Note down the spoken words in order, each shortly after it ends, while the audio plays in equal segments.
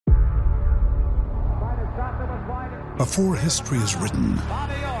Before history is written,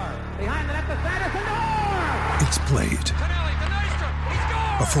 it's played.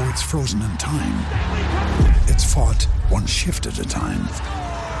 Before it's frozen in time, it's fought one shift at a time.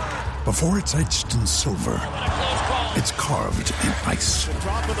 Before it's etched in silver, it's carved in ice.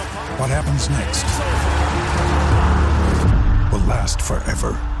 What happens next will last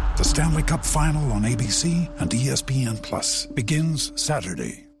forever. The Stanley Cup Final on ABC and ESPN Plus begins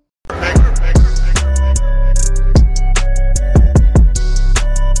Saturday.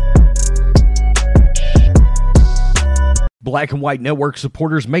 Black and White Network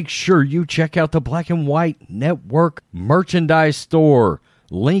supporters, make sure you check out the Black and White Network merchandise store.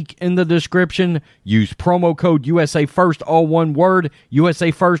 Link in the description. Use promo code USA First, all one word. USA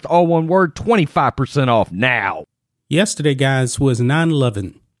First, all one word. 25% off now. Yesterday, guys, was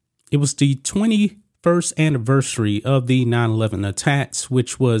 9/11. It was the 21st anniversary of the 9/11 attacks,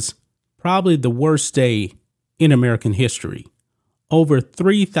 which was probably the worst day in American history. Over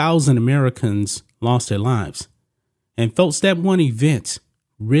 3,000 Americans lost their lives. And folks, that one event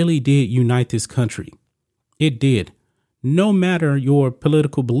really did unite this country. It did. No matter your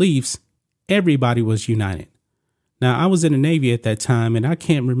political beliefs, everybody was united. Now, I was in the Navy at that time, and I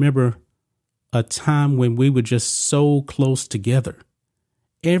can't remember a time when we were just so close together.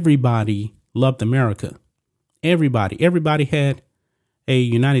 Everybody loved America. Everybody had a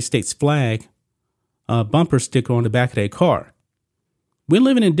United States flag, a bumper sticker on the back of their car. We're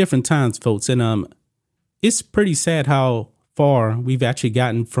living in different times, folks, and it's pretty sad how far we've actually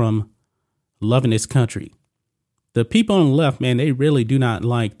gotten from loving this country. The people on the left, man, they really do not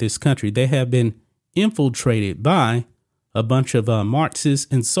like this country. They have been infiltrated by a bunch of Marxists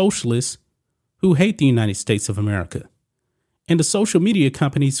and socialists who hate the United States of America. And the social media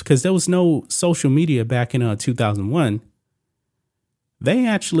companies, because there was no social media back in 2001, they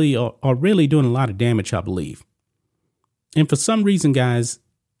actually are really doing a lot of damage, I believe. And for some reason, guys,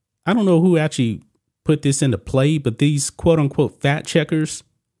 I don't know who actually put this into play, but these quote unquote fact checkers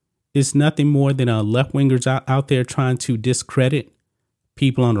is nothing more than left wingers out there trying to discredit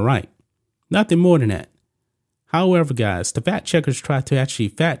people on the right. Nothing more than that. However, guys, the fact checkers try to actually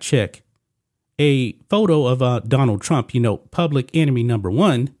fact check a photo of Donald Trump, public enemy number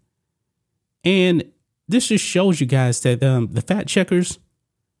one. And this just shows you guys that the fact checkers,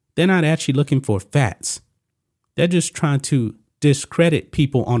 they're not actually looking for facts. They're just trying to discredit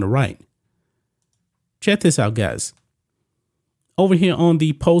people on the right. Check this out, guys. Over here on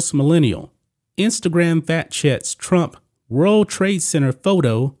the Post Millennial, Instagram fact checks Trump World Trade Center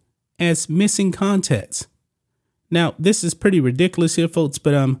photo as missing context. Now, this is pretty ridiculous here, folks,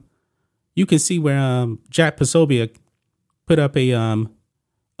 but you can see where Jack Posobiec put up a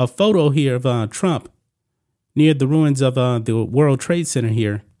photo here of Trump near the ruins of the World Trade Center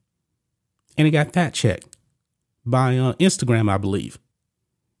here, and it got fact checked by Instagram, I believe.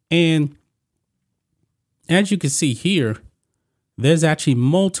 And as you can see here, there's actually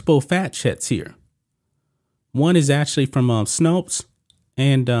multiple fact checks here. One is actually from Snopes,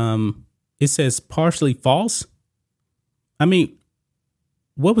 and it says partially false. I mean,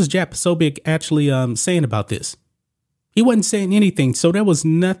 what was Jack Posobiec actually saying about this? He wasn't saying anything, so there was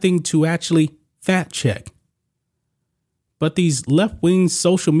nothing to actually fact check. But these left-wing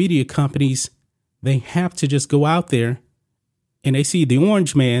social media companies, they have to just go out there and they see the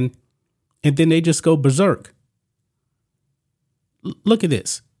orange man and then they just go berserk. Look at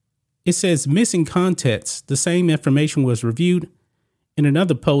this. It says missing context. The same information was reviewed in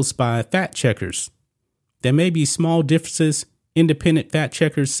another post by fact checkers. There may be small differences. Independent fact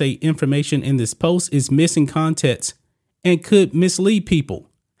checkers say information in this post is missing context and could mislead people.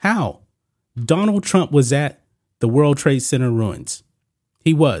 How? Donald Trump was at the World Trade Center ruins.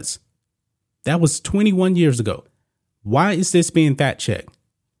 He was. That was 21 years ago. Why is this being fact checked?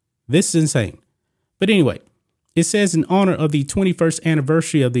 This is insane. But anyway, it says in honor of the 21st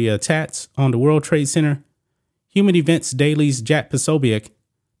anniversary of the attacks on the World Trade Center, Human Events Daily's Jack Posobiec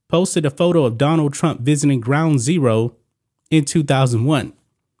posted a photo of Donald Trump visiting Ground Zero in 2001.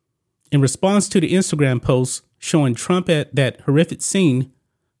 In response to the Instagram post showing Trump at that horrific scene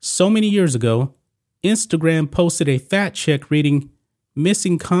so many years ago, Instagram posted a fact check reading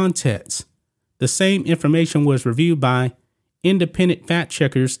missing context. The same information was reviewed by independent fact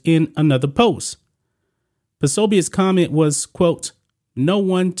checkers in another post. Posobiec's comment was, quote, "No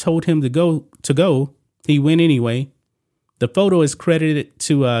one told him to go. He went anyway." The photo is credited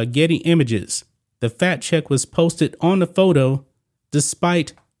to Getty Images. The fact check was posted on the photo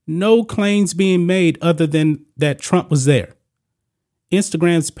despite no claims being made other than that Trump was there.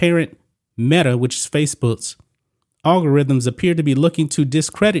 Instagram's parent, Meta, which is Facebook's, algorithms appear to be looking to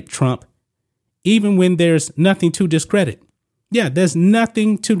discredit Trump even when there's nothing to discredit. Yeah, there's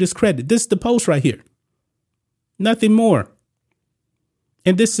nothing to discredit. This is the post right here. Nothing more.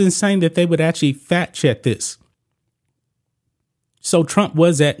 And this is insane that they would actually fact check this. So Trump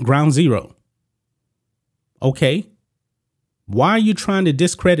was at ground zero. Okay. Why are you trying to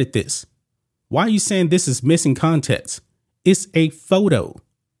discredit this? Why are you saying this is missing context? It's a photo.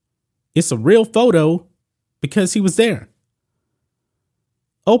 It's a real photo because he was there.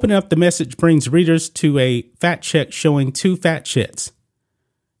 Open Up the Message brings readers to a fact check showing 2 fact checks.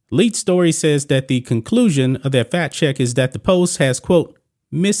 Lead story says that the conclusion of their fact check is that the post has, quote,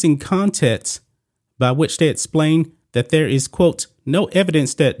 missing context, by which they explain that there is, quote, no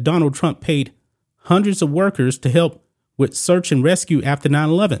evidence that Donald Trump paid hundreds of workers to help with search and rescue after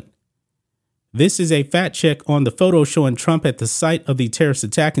 9/11. This is a fact check on the photo showing Trump at the site of the terrorist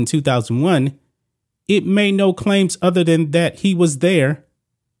attack in 2001. It made no claims other than that he was there,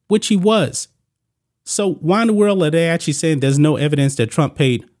 which he was. So why in the world are they actually saying there's no evidence that Trump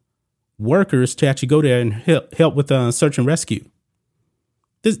paid workers to actually go there and help with search and rescue?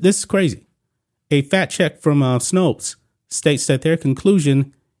 This is crazy. A fact check from Snopes states that their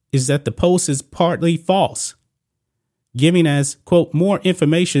conclusion is that the post is partly false, giving as, quote, more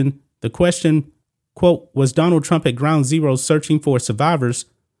information. The question, quote, was Donald Trump at ground zero searching for survivors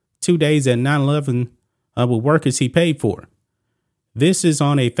 2 days at 9/11 with workers he paid for? This is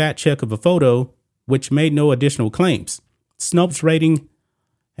on a fact check of a photo, which made no additional claims. Snopes' rating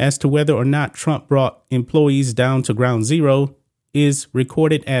as to whether or not Trump brought employees down to ground zero is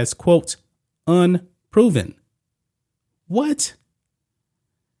recorded as, quote, unproven. What?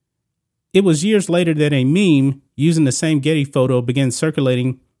 It was years later that a meme using the same Getty photo began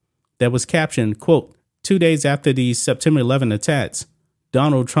circulating that was captioned, quote, 2 days after the September 11 attacks,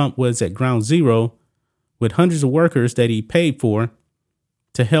 Donald Trump was at ground zero with hundreds of workers that he paid for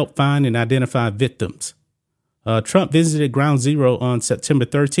to help find and identify victims. Trump visited ground zero on September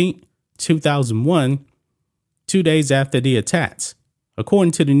 13, 2001, 2 days after the attacks.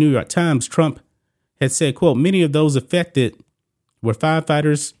 According to the New York Times, Trump had said, quote, many of those affected were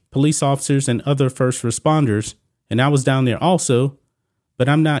firefighters, police officers, and other first responders. And I was down there also, but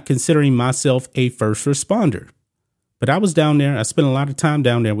I'm not considering myself a first responder. But I was down there. I spent a lot of time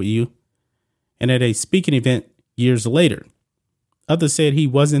down there with you and at a speaking event years later. Others said he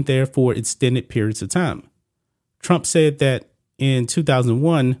wasn't there for extended periods of time. Trump said that in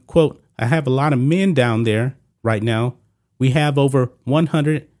 2001, quote, I have a lot of men down there right now. We have over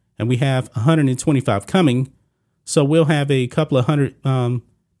 100 and we have 125 coming. So we'll have a couple of hundred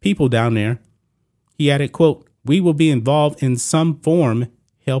people down there. He added, quote, we will be involved in some form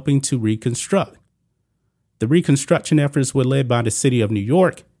helping to reconstruct. The reconstruction efforts were led by the city of New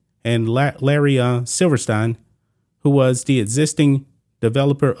York and Larry Silverstein, who was the existing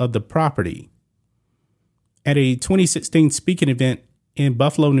developer of the property. At a 2016 speaking event in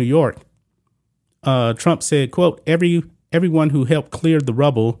Buffalo, New York, Trump said, quote, everyone who helped clear the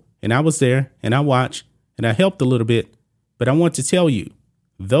rubble, and I was there and I watched and I helped a little bit, but I want to tell you,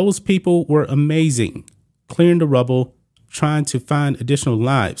 those people were amazing, clearing the rubble, trying to find additional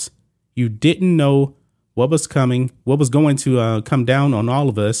lives. You didn't know what was coming, what was going to come down on all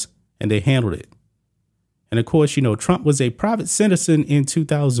of us, and they handled it. And of course, you know, Trump was a private citizen in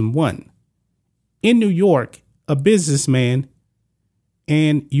 2001. In New York, a businessman,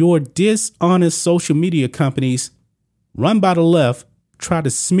 and your dishonest social media companies run by the left try to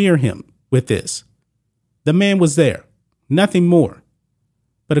smear him with this. The man was there, nothing more.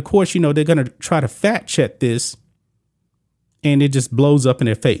 But of course, you know, they're going to try to fact check this and it just blows up in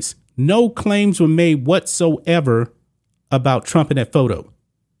their face. No claims were made whatsoever about Trump in that photo.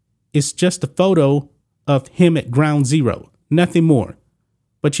 It's just a photo of him at ground zero, nothing more.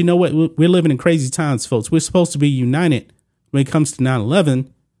 But you know what? We're living in crazy times, folks. We're supposed to be united when it comes to 9/11.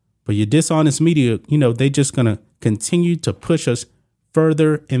 But your dishonest media, you know, they just going to continue to push us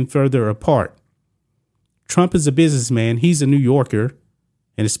further and further apart. Trump is a businessman. He's a New Yorker.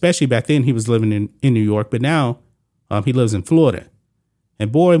 And especially back then, he was living in New York. But now he lives in Florida.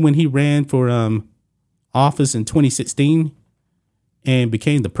 And boy, when he ran for office in 2016 and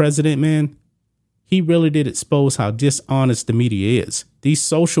became the president, man, he really did expose how dishonest the media is. These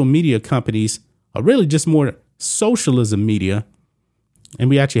social media companies are really just more socialism media. And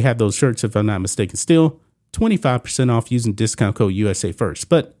we actually have those shirts, if I'm not mistaken, still 25% off using discount code USA First.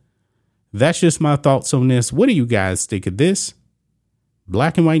 But that's just my thoughts on this. What do you guys think of this?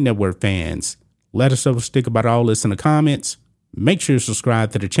 Black and White Network fans, let us know what you think about all this in the comments. Make sure you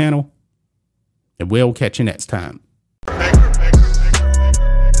subscribe to the channel, and we'll catch you next time.